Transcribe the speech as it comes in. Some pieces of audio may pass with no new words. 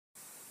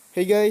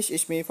Hey guys,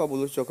 it's me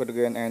Fabulous Joker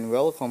again and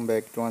welcome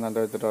back to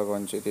another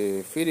Dragon City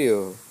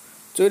video.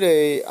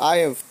 Today I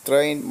have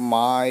trained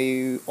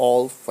my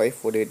old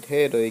favorite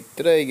heroic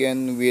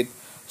dragon with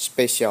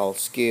special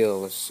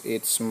skills.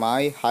 It's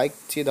my high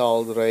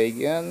tidal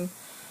dragon.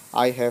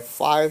 I have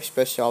 5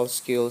 special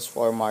skills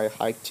for my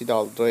high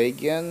tidal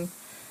dragon.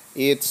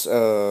 It's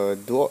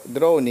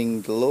drowning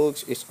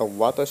deluxe is a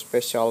water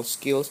special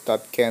skills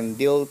that can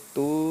deal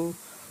to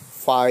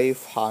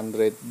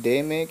 500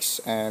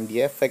 damage, and the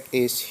effect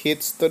is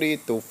hits 3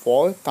 to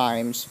 4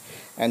 times.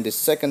 And the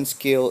second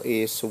skill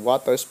is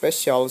water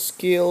special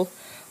skill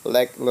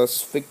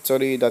Legless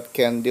Victory that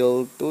can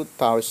deal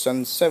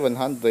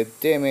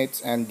 2700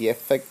 damage, and the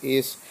effect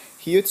is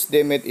huge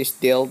damage is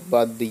dealt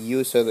but the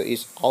user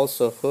is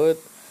also hurt.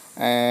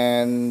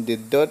 And the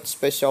third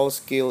special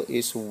skill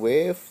is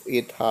Wave.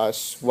 It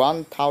has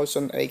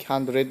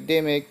 1800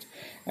 damage,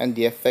 and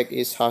the effect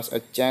is has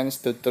a chance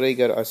to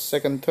trigger a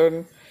second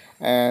turn.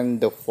 And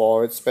the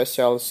fourth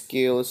special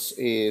skills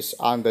is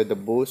Under the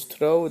Boost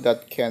Throw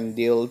that can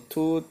deal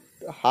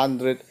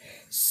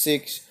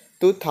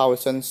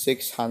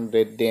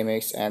 2600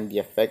 damage, and the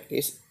effect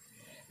is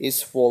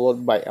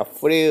followed by a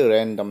free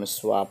random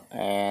swap.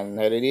 And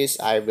here it is.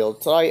 I will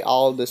try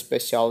all the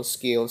special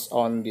skills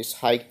on this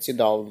high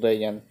tidal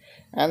dragon.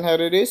 And here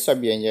it is.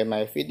 Hope you enjoy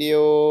my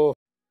video.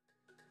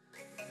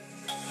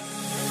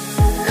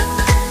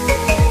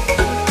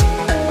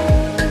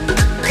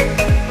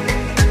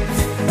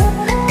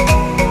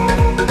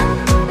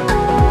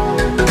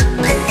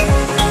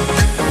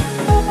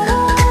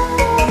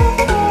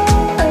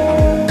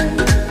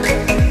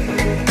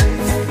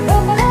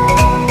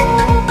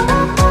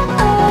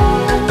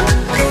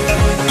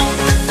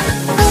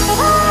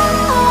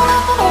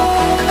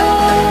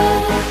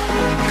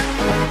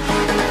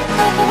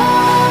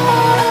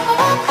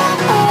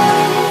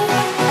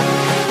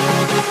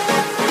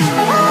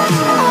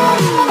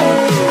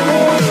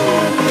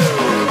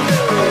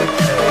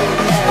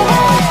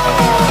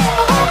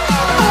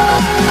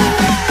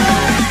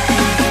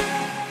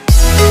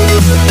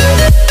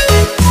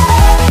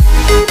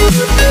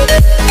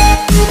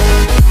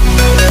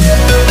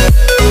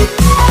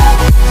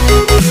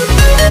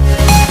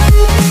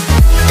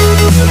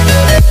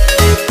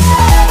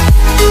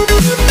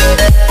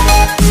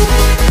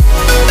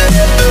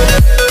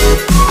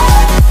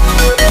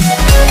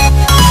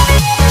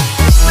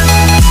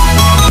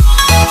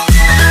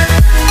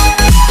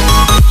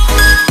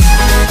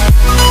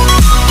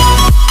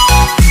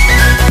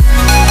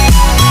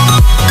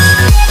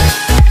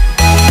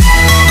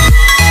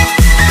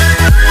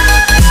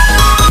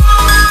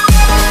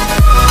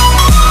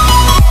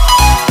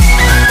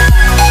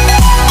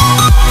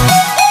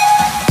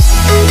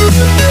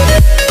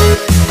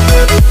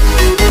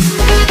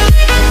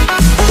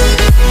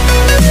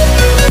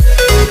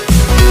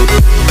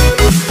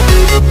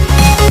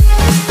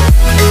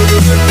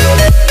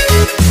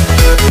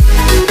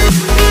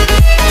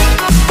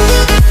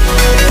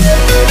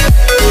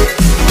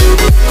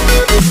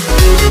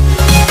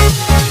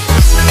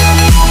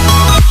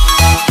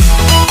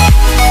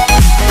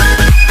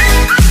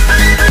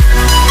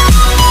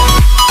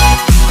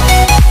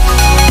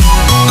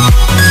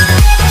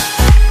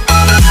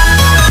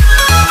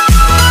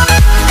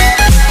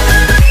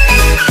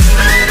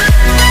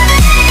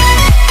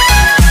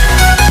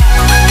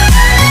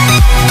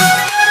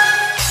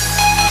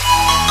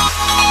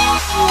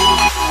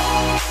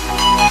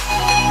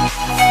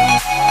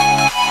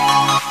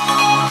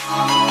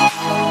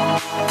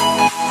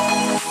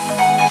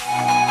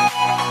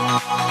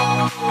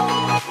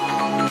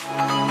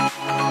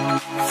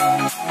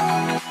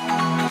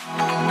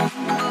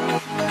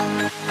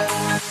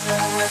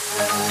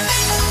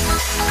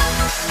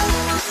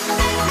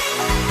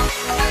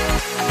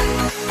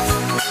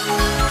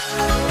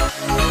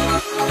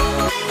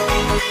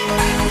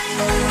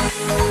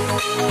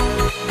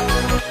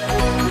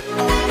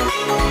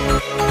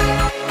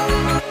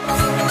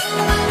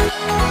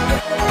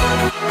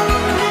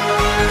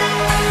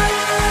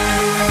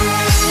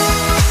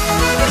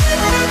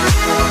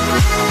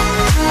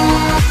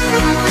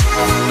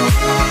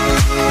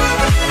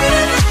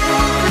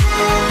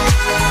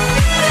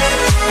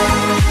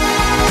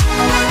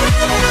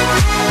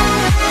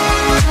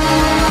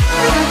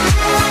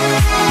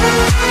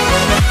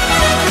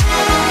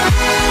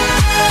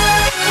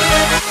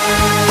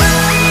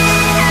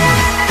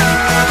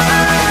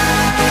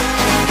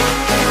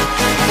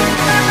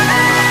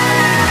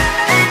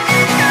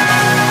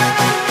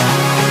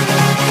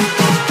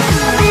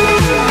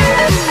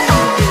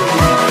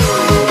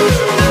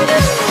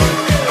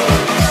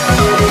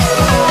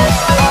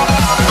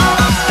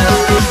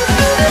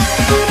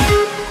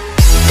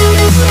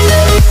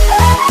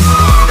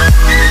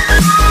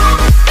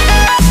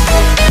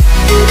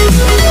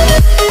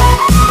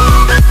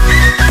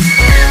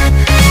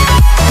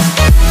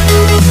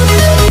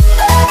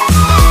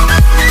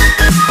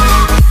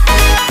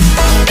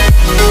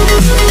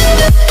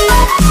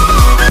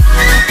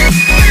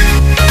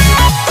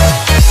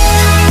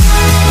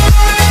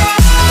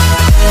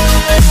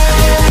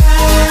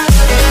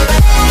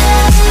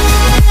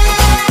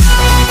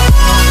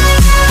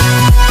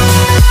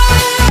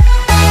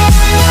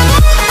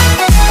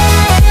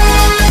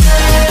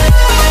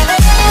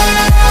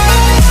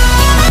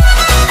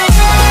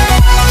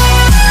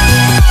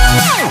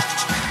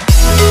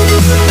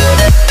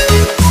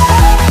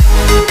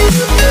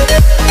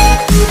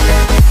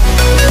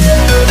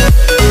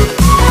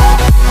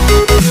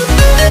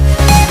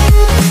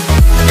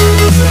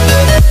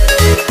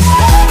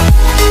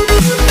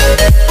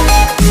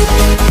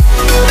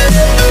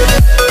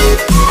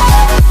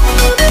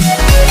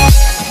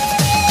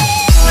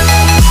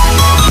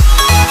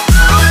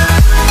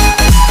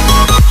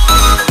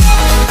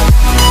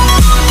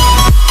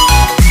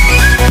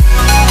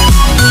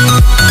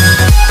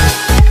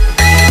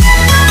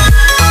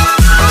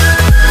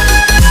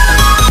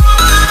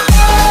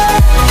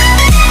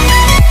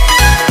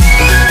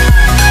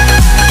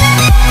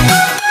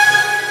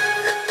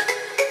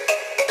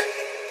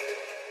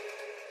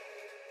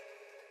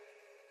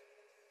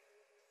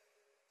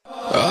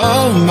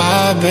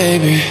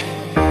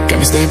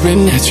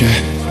 staring at you.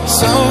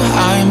 So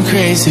I'm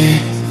crazy.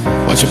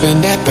 Won't you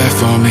bend that back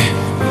for me?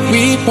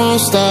 We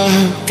won't stop.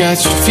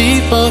 Got your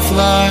feet both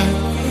locked.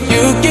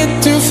 You get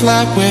to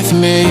fly with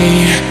me.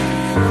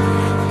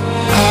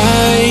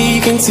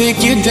 I can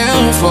take you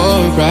down for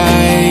a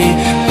ride.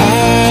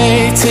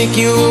 I take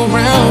you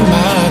around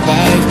my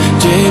life.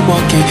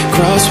 Jaywalking,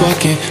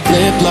 crosswalking,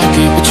 lip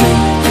locking. But you,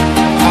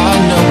 I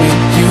know it,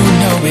 you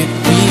know it.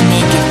 We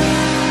make it.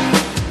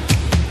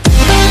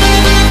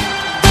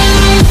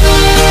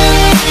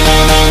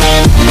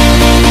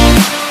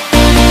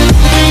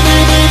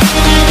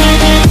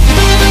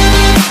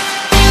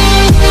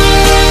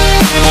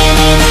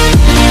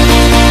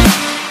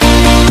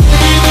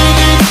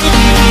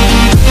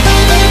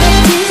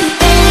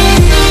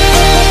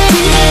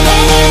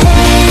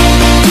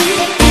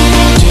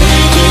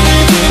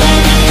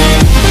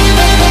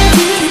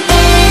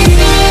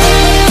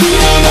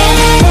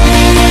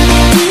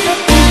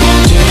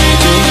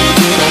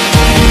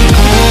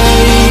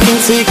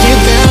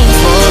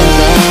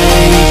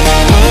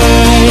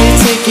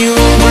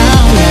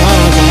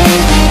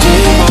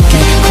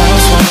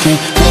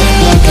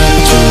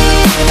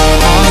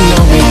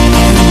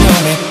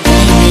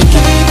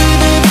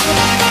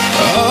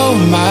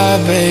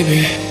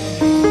 Baby,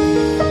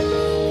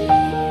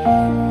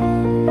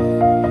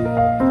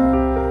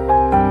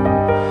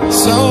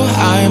 so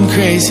I'm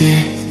crazy.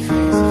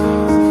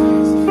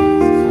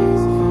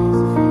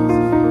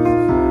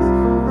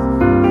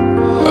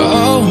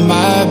 Oh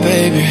my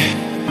baby,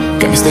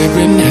 got me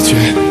staring at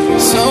you.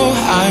 So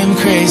I'm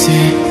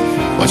crazy.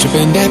 Won't you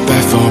bend that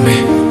back for me?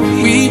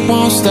 We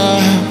won't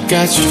stop.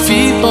 Got your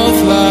feet both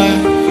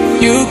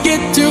locked. You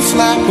get to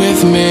fly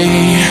with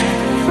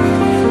me.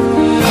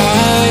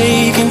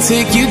 I can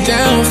take you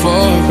down for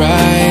a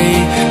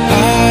ride.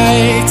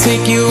 I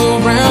take you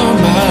around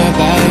my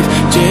life.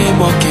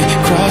 Jaywalking,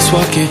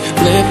 crosswalking,